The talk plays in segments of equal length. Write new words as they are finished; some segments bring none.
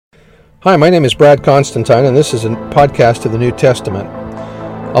Hi, my name is Brad Constantine, and this is a podcast of the New Testament.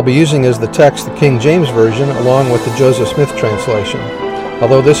 I'll be using as the text the King James Version along with the Joseph Smith translation.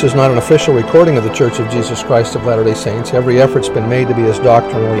 Although this is not an official recording of the Church of Jesus Christ of Latter-day Saints, every effort's been made to be as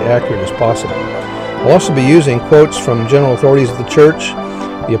doctrinally accurate as possible. I'll also be using quotes from general authorities of the Church,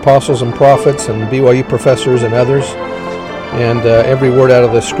 the apostles and prophets, and BYU professors and others, and every word out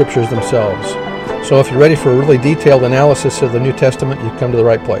of the Scriptures themselves. So if you're ready for a really detailed analysis of the New Testament, you've come to the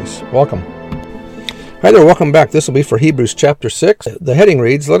right place. Welcome. Hi there, welcome back. This will be for Hebrews chapter 6. The heading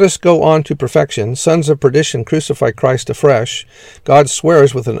reads, "Let us go on to perfection. Sons of perdition crucify Christ afresh. God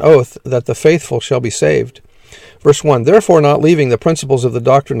swears with an oath that the faithful shall be saved." Verse 1, "Therefore not leaving the principles of the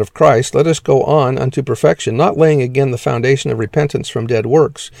doctrine of Christ, let us go on unto perfection, not laying again the foundation of repentance from dead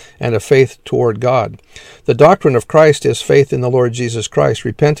works, and of faith toward God." The doctrine of Christ is faith in the Lord Jesus Christ,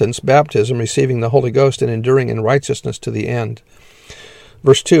 repentance, baptism, receiving the Holy Ghost, and enduring in righteousness to the end.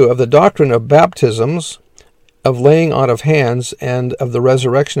 Verse 2, "Of the doctrine of baptisms, of laying on of hands, and of the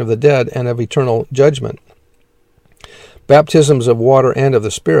resurrection of the dead, and of eternal judgment." Baptisms of water and of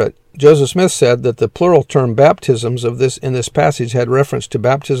the Spirit. Joseph Smith said that the plural term baptisms in this passage had reference to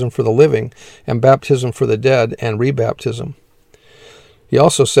baptism for the living and baptism for the dead and rebaptism. He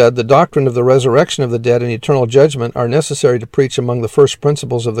also said the doctrine of the resurrection of the dead and eternal judgment are necessary to preach among the first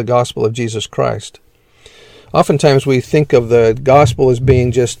principles of the gospel of Jesus Christ. Oftentimes we think of the gospel as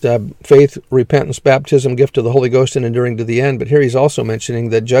being just faith, repentance, baptism, gift of the Holy Ghost, and enduring to the end. But here he's also mentioning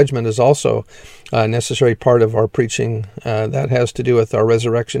that judgment is also a necessary part of our preaching. That has to do with our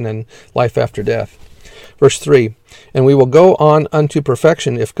resurrection and life after death. Verse 3, "And we will go on unto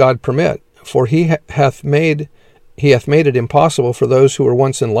perfection if God permit, for he hath made it impossible for those who were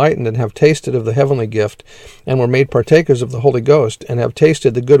once enlightened and have tasted of the heavenly gift and were made partakers of the Holy Ghost and have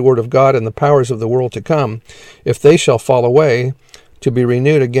tasted the good word of God and the powers of the world to come, if they shall fall away, to be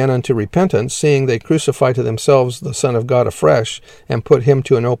renewed again unto repentance, seeing they crucify to themselves the Son of God afresh and put him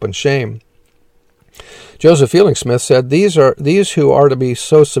to an open shame." Joseph Fielding Smith said, These who are to be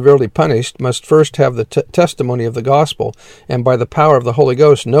so severely punished must first have the testimony of the gospel, and by the power of the Holy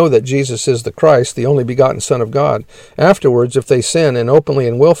Ghost know that Jesus is the Christ, the only begotten Son of God. Afterwards, if they sin and openly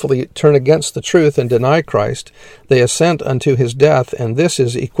and willfully turn against the truth and deny Christ, they assent unto his death, and this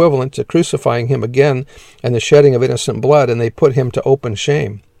is equivalent to crucifying him again and the shedding of innocent blood, and they put him to open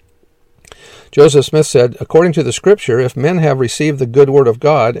shame. Joseph Smith said, "According to the Scripture, if men have received the good word of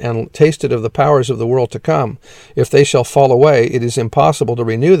God and tasted of the powers of the world to come, if they shall fall away, it is impossible to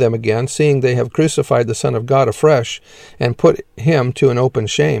renew them again, seeing they have crucified the Son of God afresh and put him to an open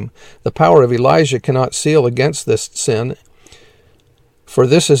shame. The power of Elijah cannot seal against this sin, for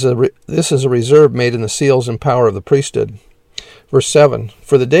this is a reserve made in the seals and power of the priesthood." Verse 7,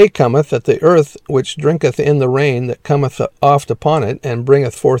 "For the day cometh that the earth which drinketh in the rain that cometh oft upon it, and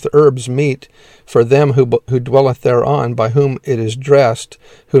bringeth forth herbs meet for them who dwelleth thereon, by whom it is dressed,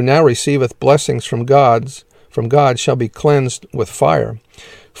 who now receiveth blessings from God, shall be cleansed with fire.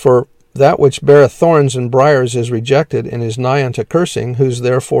 For that which beareth thorns and briars is rejected, and is nigh unto cursing, whose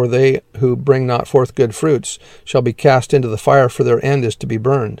therefore they who bring not forth good fruits shall be cast into the fire, for their end is to be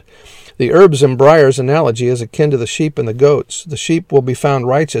burned." The herbs and briars analogy is akin to the sheep and the goats. The sheep will be found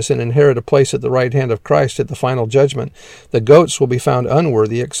righteous and inherit a place at the right hand of Christ at the final judgment. The goats will be found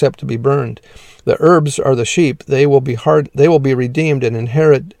unworthy except to be burned. The herbs are the sheep. They will be redeemed and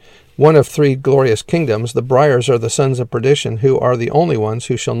inherit one of three glorious kingdoms. The briars are the sons of perdition, who are the only ones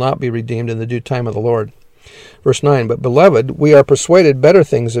who shall not be redeemed in the due time of the Lord. Verse 9, "But beloved, we are persuaded better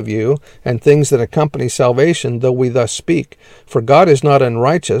things of you, and things that accompany salvation, though we thus speak. For God is not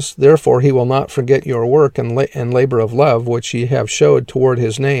unrighteous, therefore he will not forget your work and labor of love, which ye have showed toward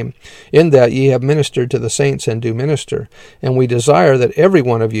his name, in that ye have ministered to the saints and do minister. And we desire that every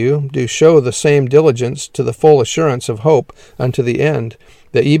one of you do show the same diligence to the full assurance of hope unto the end,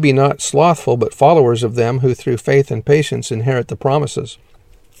 that ye be not slothful, but followers of them who through faith and patience inherit the promises."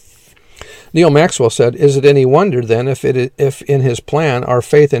 Neil Maxwell said, "Is it any wonder, then, if in his plan our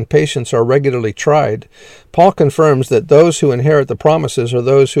faith and patience are regularly tried? Paul confirms that those who inherit the promises are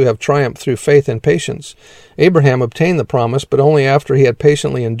those who have triumphed through faith and patience. Abraham obtained the promise, but only after he had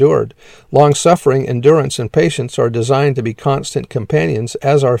patiently endured. Long-suffering, endurance, and patience are designed to be constant companions,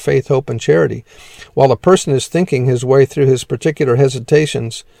 as are faith, hope, and charity. While a person is thinking his way through his particular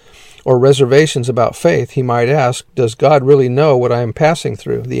hesitations or reservations about faith, he might ask, does God really know what I am passing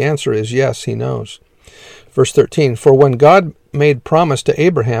through? The answer is yes, he knows." Verse 13, "For when God made promise to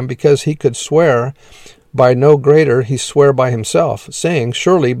Abraham, because he could swear by no greater, he sware by himself, saying,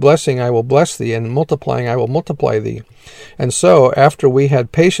 Surely blessing I will bless thee, and multiplying I will multiply thee. And so, after we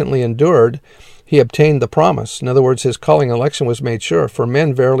had patiently endured, he obtained the promise. In other words, his calling and election was made sure. For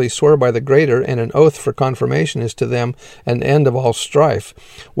men verily swear by the greater, and an oath for confirmation is to them an end of all strife.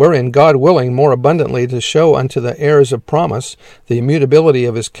 Wherein God willing more abundantly to show unto the heirs of promise the immutability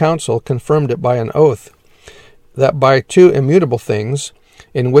of his counsel, confirmed it by an oath, that by two immutable things,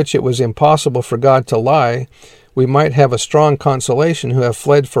 in which it was impossible for God to lie, we might have a strong consolation who have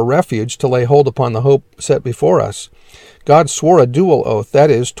fled for refuge to lay hold upon the hope set before us. God swore a dual oath,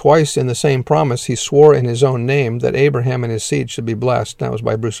 that is, twice in the same promise he swore in his own name that Abraham and his seed should be blessed. That was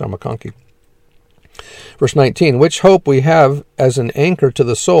by Bruce R. McConkie. Verse 19, which hope we have as an anchor to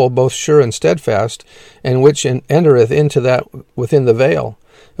the soul, both sure and steadfast, and which entereth into that within the veil.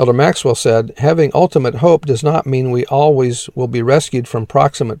 Elder Maxwell said, having ultimate hope does not mean we always will be rescued from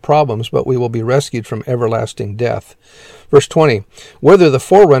proximate problems, but we will be rescued from everlasting death. Verse 20, whether the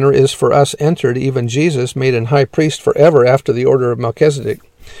forerunner is for us entered, even Jesus, made an high priest forever after the order of Melchizedek.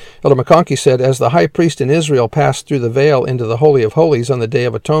 Elder McConkie said, as the high priest in Israel passed through the veil into the Holy of Holies on the Day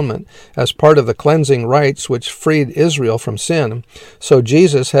of Atonement, as part of the cleansing rites which freed Israel from sin, so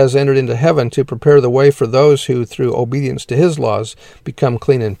Jesus has entered into heaven to prepare the way for those who, through obedience to his laws, become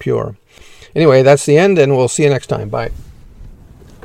clean and pure. Anyway, that's the end, and we'll see you next time. Bye.